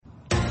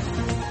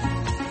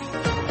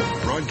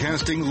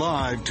Broadcasting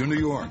live to New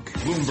York,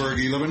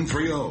 Bloomberg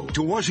 1130.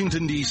 To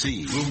Washington,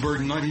 D.C., Bloomberg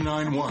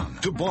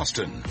 99.1. To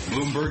Boston,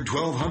 Bloomberg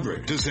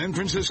 1200. To San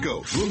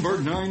Francisco,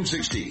 Bloomberg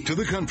 960. To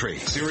the country,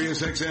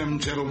 Sirius XM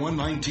Channel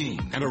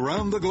 119. And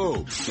around the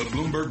globe, the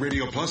Bloomberg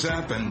Radio Plus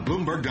app and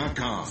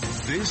Bloomberg.com.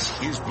 This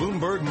is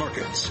Bloomberg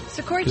Markets.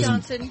 So, Cory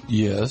Johnson.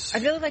 Yes.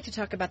 I'd really like to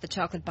talk about the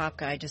chocolate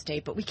babka I just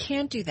ate, but we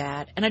can't do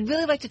that. And I'd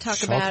really like to talk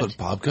Chocolate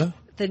babka?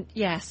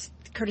 Yes,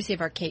 courtesy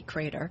of our cake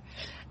creator.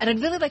 And I'd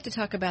really like to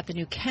talk about the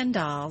new Ken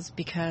dolls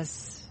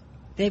because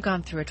they've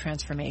gone through a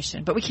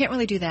transformation. But we can't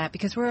really do that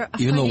because we're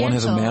Even though one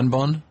has a man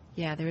bun?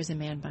 Yeah, there is a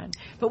man bun.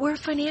 But we're a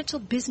financial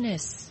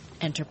business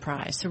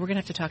enterprise, so we're going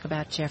to have to talk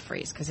about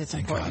Jefferies because it's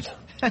important.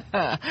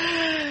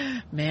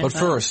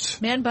 First.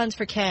 Man buns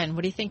for Ken.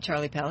 What do you think,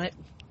 Charlie Pellet?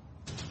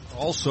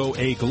 Also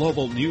a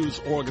global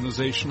news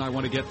organization. I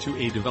want to get to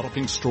a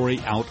developing story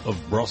out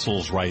of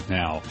Brussels right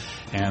now.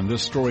 And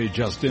this story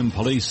just in,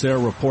 police there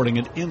reporting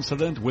an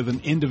incident with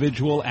an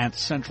individual at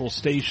Central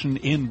Station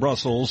in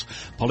Brussels.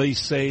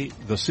 Police say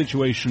the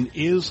situation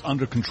is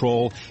under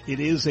control.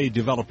 It is a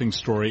developing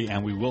story,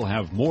 and we will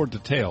have more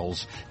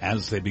details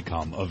as they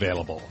become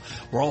available.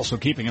 We're also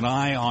keeping an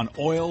eye on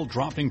oil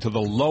dropping to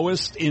the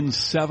lowest in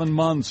 7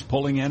 months,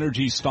 pulling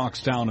energy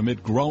stocks down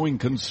amid growing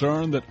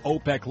concern that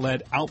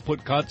OPEC-led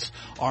output cuts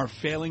are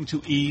failing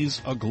to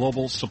ease a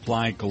global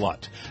supply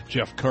glut.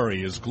 Jeff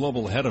Cory is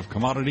global head of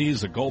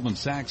commodities at Goldman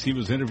Sachs. He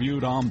was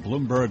interviewed on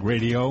Bloomberg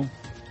Radio.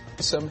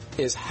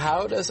 Is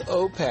how does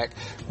OPEC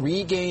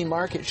regain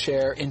market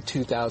share in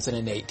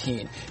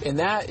 2018? And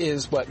that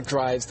is what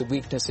drives the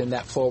weakness in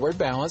that forward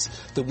balance,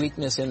 the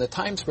weakness in the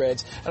time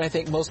spreads, and I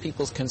think most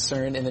people's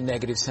concern in the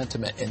negative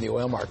sentiment in the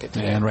oil market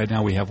today. And right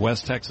now we have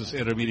West Texas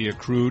Intermediate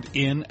crude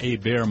in a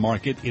bear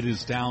market. It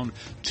is down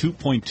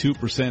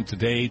 2.2%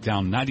 today,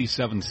 down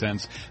 97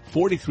 cents,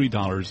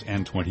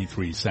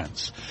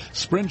 $43.23.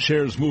 Sprint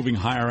shares moving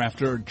higher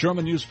after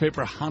German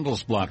newspaper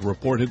Handelsblatt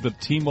reported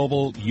that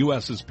T-Mobile,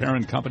 U.S.'s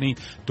parent company,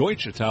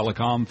 Deutsche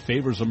Telekom,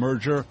 favors a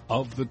merger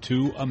of the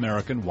two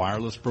American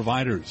wireless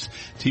providers.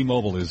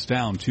 T-Mobile is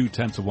down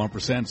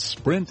 0.2%.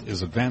 Sprint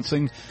is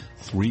advancing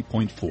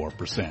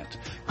 3.4%.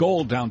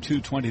 Gold down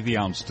 $2.20 the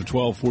ounce to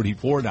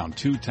 $12.44, down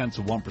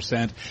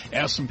 0.2%.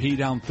 S&P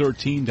down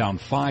 13, down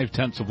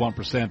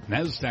 0.5%.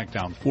 Nasdaq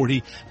down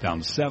 40,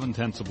 down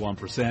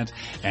 0.7%.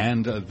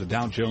 And the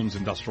Dow Jones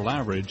Industrial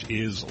Average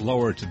is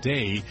lower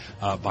today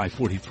by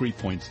 43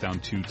 points,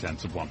 down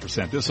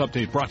 0.2%. This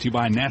update brought to you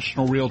by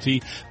National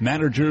Realty,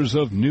 managers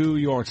of New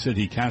York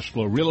City cash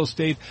flow real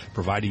estate,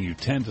 providing you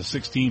 10 to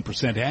 16%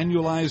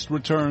 annualized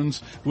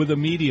returns with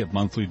immediate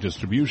monthly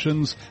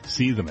distributions.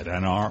 See them at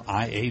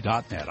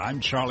nria.net. I'm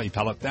Charlie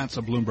Pellet. That's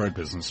a Bloomberg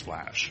Business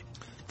Flash.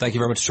 Thank you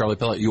very much, Charlie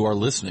Pellet. You are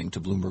listening to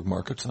Bloomberg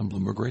Markets on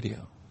Bloomberg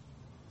Radio.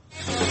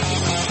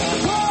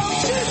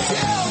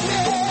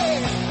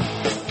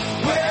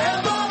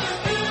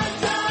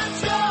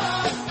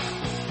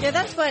 Yeah,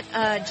 that's what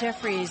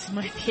Jefferies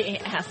might be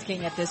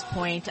asking at this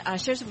point.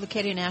 Shares of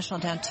Leucadia National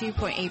down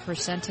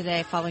 2.8%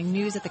 today following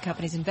news that the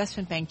company's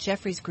investment bank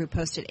Jefferies Group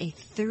posted a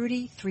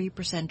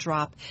 33%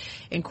 drop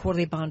in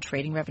quarterly bond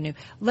trading revenue.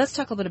 Let's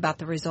talk a little bit about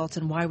the results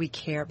and why we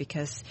care,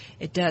 because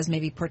it does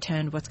maybe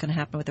portend what's going to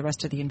happen with the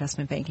rest of the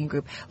investment banking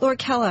group. Laura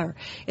Keller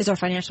is our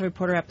financial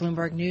reporter at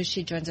Bloomberg News.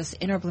 She joins us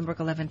in our Bloomberg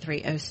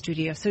 1130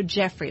 studio. So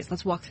Jefferies,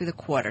 let's walk through the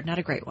quarter. Not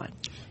a great one.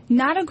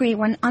 Not a great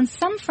one. On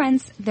some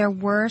fronts, there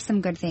were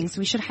some good things.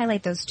 We should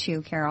highlight those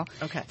too, Carol.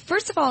 Okay.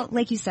 First of all,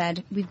 like you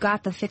said, we've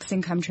got the fixed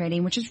income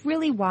trading, which is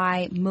really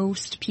why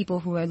most people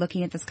who are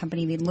looking at this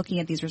company,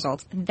 looking at these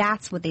results,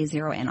 that's what they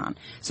zero in on.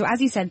 So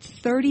as you said,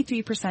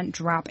 33%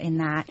 drop in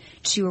that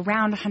to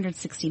around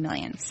 160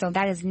 million. So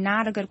that is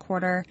not a good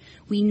quarter.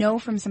 We know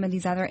from some of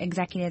these other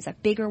executives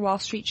at bigger Wall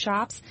Street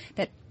shops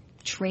that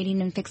trading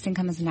in fixed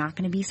income is not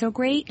going to be so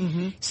great.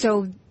 Mm-hmm.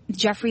 So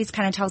Jefferies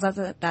kind of tells us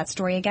that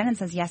story again and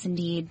says, yes,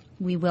 indeed,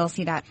 we will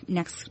see that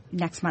next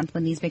month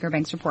when these bigger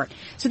banks report.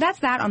 So that's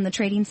that on the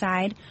trading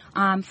side.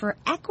 For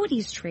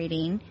equities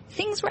trading,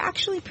 things were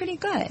actually pretty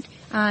good.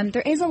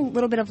 There is a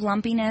little bit of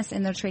lumpiness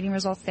in the trading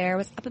results there. It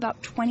was up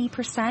about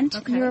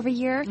 20% year over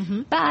year,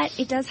 but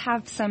it does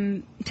have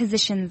some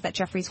positions that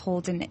Jefferies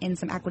holds in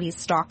some equities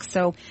stocks.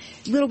 So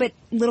a little bit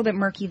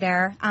murky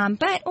there.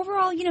 But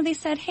overall, they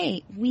said,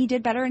 hey, we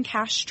did better in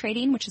cash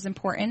trading, which is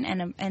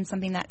important and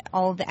something that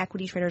all of the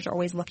equity traders are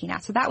always looking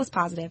at. So that was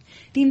positive.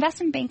 The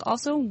investment bank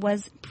also was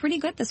pretty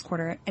good this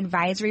quarter.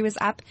 Advisory was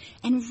up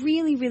and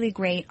really, really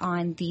great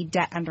on the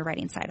debt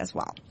underwriting side as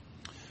well.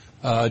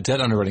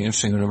 Debt underwriting,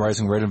 interesting. In a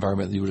rising rate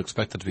environment, you would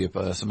expect that to be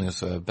something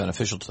that's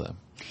beneficial to them.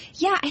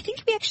 Yeah, I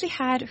think we actually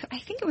had,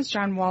 it was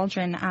John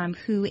Waldron,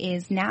 who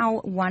is now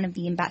one of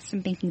the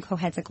investment banking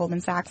co-heads at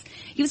Goldman Sachs.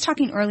 He was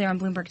talking earlier on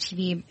Bloomberg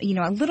TV,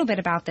 a little bit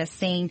about this,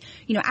 saying,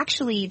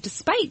 actually,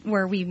 despite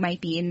where we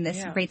might be in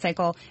this rate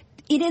cycle,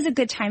 it is a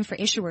good time for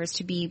issuers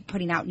to be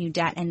putting out new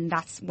debt, and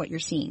that's what you're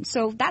seeing.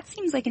 So that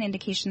seems like an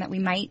indication that we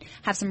might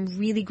have some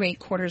really great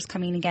quarters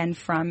coming again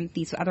from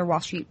these other Wall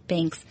Street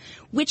banks,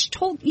 which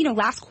told,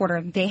 last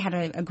quarter they had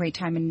a great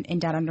time in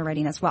debt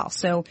underwriting as well.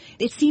 So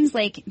it seems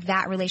like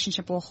that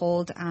relationship will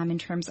hold in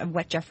terms of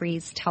what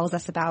Jefferies tells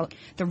us about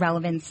the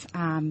relevance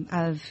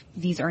of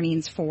these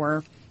earnings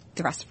for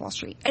the rest of Wall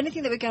Street.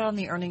 Anything that we got on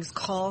the earnings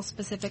call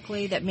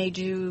specifically that made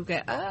you go,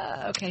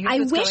 okay, here's I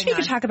what's wish going we on.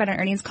 could talk about an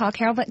earnings call,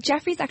 Carol, but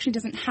Jefferies actually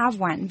doesn't have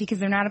one because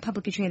they're not a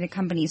publicly traded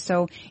company.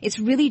 So it's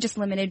really just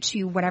limited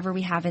to whatever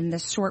we have in the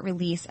short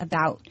release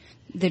about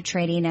the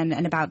trading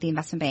and about the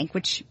investment bank,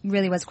 which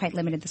really was quite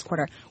limited this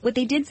quarter. What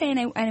they did say,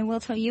 and I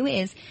will tell you,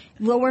 is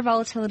lower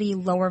volatility,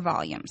 lower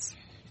volumes.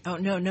 Oh,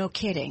 no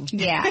kidding.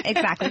 Yeah,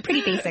 exactly.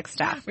 Pretty basic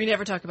stuff. We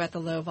never talk about the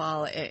low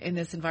vol in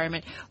this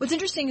environment. What's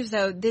interesting is,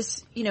 though,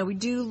 this, we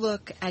do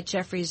look at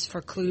Jefferies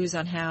for clues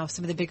on how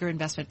some of the bigger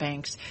investment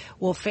banks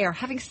will fare.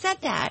 Having said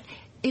that,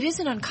 it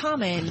isn't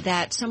uncommon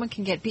that someone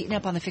can get beaten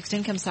up on the fixed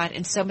income side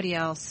and somebody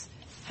else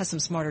has some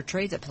smarter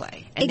trades at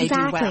play, and they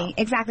do well.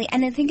 Exactly.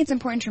 And I think it's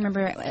important to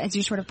remember, as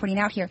you're sort of pointing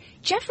out here,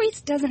 Jefferies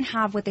doesn't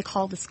have what they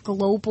call this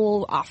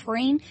global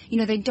offering.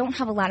 They don't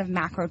have a lot of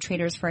macro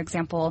traders, for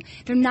example.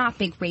 They're not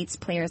big rates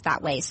players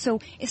that way. So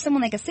if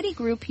someone like a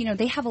Citigroup,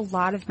 they have a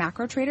lot of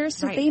macro traders,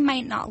 so they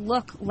might not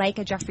look like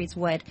a Jefferies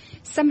would.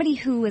 Somebody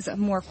who is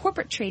more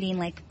corporate trading,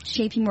 like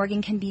JP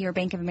Morgan can be or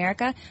Bank of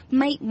America,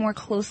 might more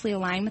closely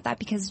align with that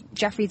because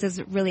Jefferies is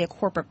really a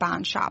corporate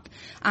bond shop.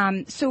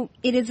 So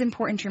it is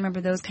important to remember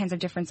those kinds of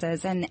differences.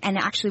 And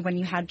actually, when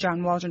you had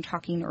John Waldron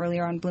talking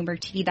earlier on Bloomberg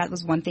TV, that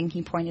was one thing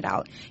he pointed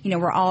out.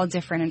 We're all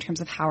different in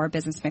terms of how our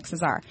business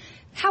mixes are.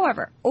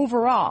 However,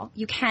 overall,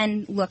 you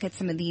can look at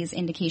some of these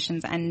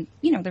indications and,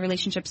 the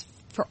relationships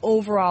for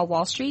overall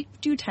Wall Street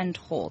do tend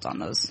to hold on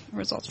those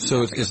results.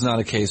 So it's not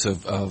a case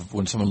of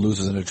when someone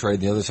loses in a trade,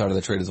 the other side of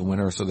the trade is a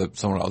winner, so that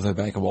someone other than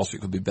Bank of Wall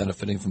Street could be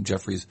benefiting from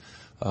Jefferies'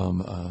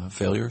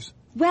 failures?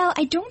 Well,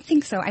 I don't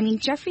think so. I mean,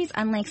 Jefferies,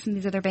 unlike some of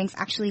these other banks,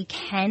 actually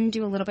can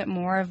do a little bit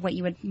more of what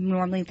you would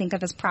normally think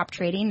of as prop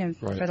trading and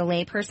for the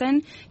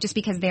layperson, just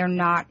because they're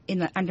not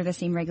under the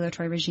same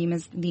regulatory regime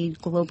as the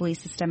globally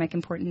systemic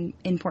important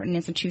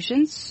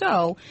institutions.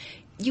 So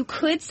you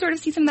could sort of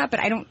see some of that,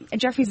 but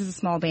Jefferies is a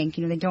small bank.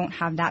 They don't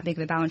have that big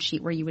of a balance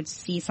sheet where you would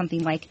see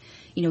something like,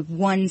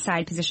 one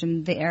side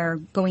position there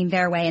going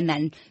their way and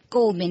then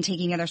Goldman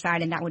taking the other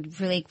side, and that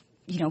would really,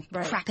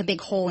 crack a big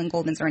hole in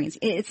Goldman's earnings.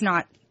 It's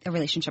not a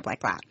relationship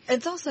like that.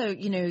 It's also,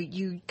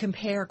 you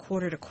compare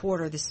quarter to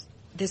quarter,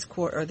 this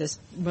quarter or this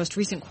most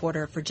recent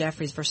quarter for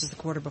Jefferies versus the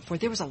quarter before.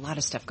 There was a lot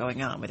of stuff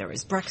going on, whether it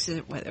was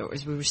Brexit, whether it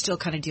was we were still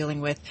kind of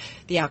dealing with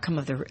the outcome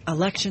of the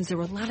elections. There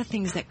were a lot of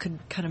things that could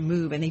kind of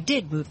move, and they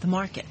did move the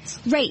markets.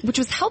 Right, which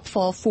was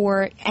helpful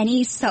for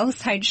any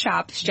sell-side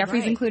shop,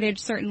 Jefferies included,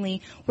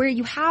 certainly, where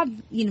you have,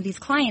 these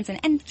clients,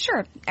 and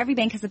sure, every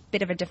bank has a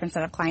bit of a different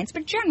set of clients,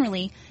 but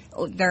generally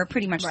they're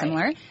pretty much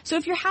similar. So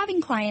if you're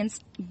having clients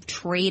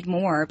trade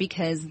more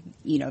because,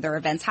 there are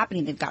events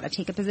happening, they've got to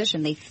take a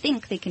position, they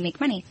think they can make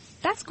money,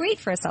 that's great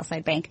for a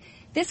sell-side bank.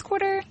 This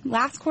quarter,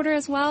 last quarter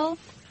as well,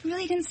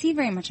 really didn't see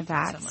very much of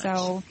that.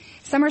 So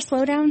summer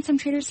slowdown, some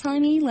traders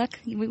telling me, look,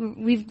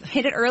 we've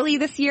hit it early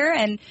this year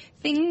and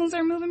things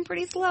are moving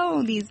pretty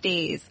slow these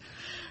days.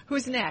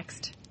 Who's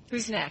next?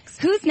 Who's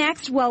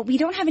next? Well, we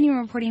don't have anyone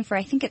reporting for,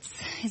 I think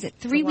is it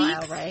 3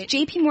 weeks? Right?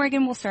 JP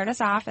Morgan will start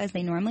us off as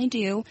they normally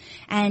do.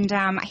 And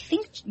I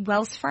think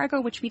Wells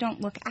Fargo, which we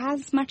don't look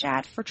as much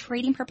at for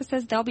trading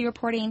purposes, they'll be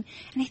reporting.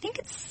 And I think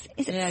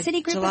is it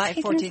Citigroup July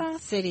that's kicking us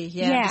off? Citi,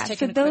 Yeah,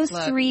 so those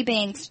three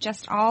banks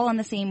just all on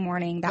the same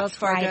morning, that Wells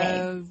Friday.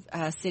 Fargo,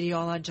 Citi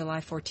all on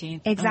July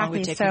 14th.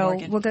 Exactly. So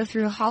we'll go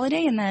through a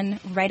holiday and then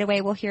right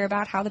away we'll hear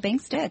about how the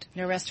banks did.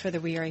 No rest for the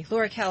weary.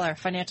 Laura Keller,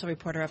 financial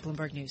reporter at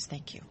Bloomberg News.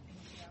 Thank you.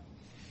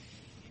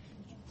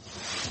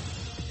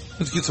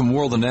 Let's get some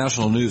world and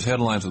national news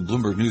headlines with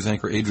Bloomberg News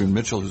anchor Adrian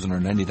Mitchell, who's in our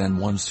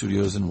 99.1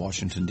 studios in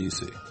Washington,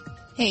 D.C.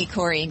 Hey,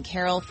 Cory and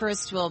Carol.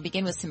 First, we'll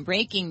begin with some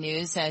breaking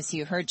news. As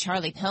you heard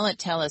Charlie Pellet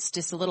tell us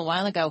just a little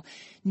while ago,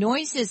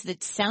 noises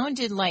that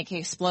sounded like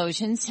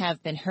explosions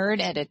have been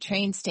heard at a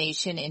train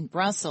station in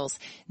Brussels.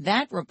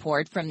 That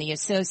report from the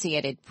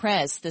Associated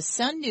Press. The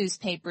Sun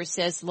newspaper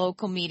says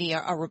local media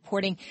are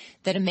reporting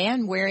that a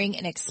man wearing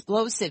an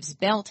explosives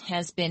belt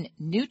has been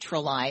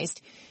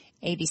neutralized.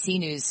 ABC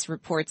News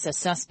reports a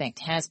suspect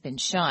has been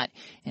shot,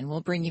 and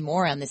we'll bring you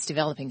more on this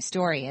developing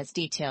story as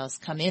details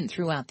come in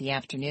throughout the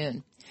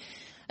afternoon.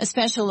 A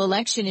special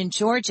election in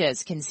Georgia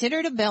is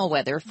considered a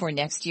bellwether for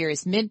next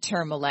year's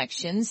midterm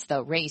elections.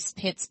 The race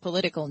pits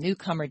political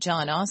newcomer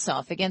John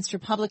Ossoff against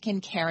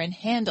Republican Karen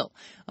Handel,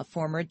 a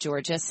former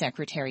Georgia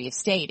Secretary of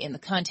State, in the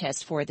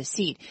contest for the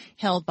seat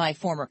held by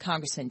former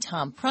Congressman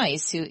Tom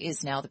Price, who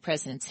is now the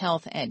President's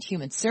Health and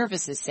Human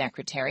Services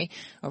Secretary.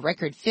 A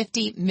record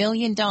 $50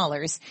 million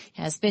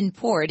has been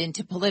poured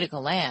into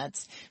political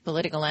ads.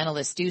 Political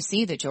analysts do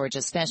see the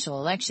Georgia special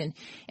election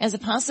as a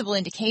possible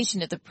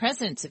indication of the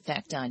President's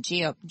effect on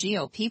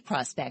GOP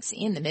prospects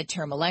in the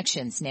midterm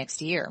elections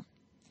next year.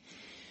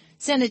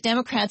 Senate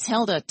Democrats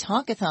held a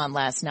talkathon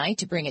last night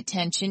to bring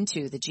attention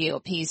to the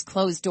GOP's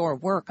closed-door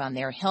work on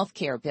their health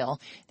care bill.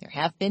 There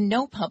have been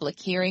no public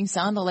hearings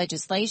on the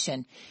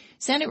legislation.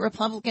 Senate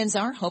Republicans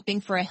are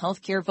hoping for a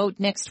health care vote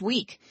next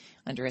week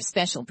under a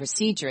special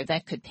procedure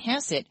that could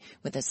pass it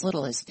with as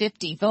little as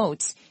 50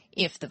 votes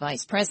if the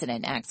vice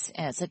president acts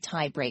as a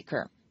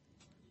tiebreaker.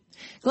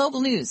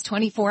 Global news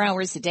 24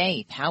 hours a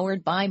day,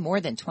 powered by more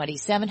than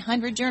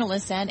 2,700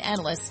 journalists and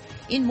analysts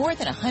in more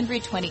than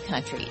 120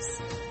 countries.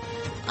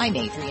 I'm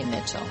Adrienne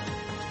Mitchell.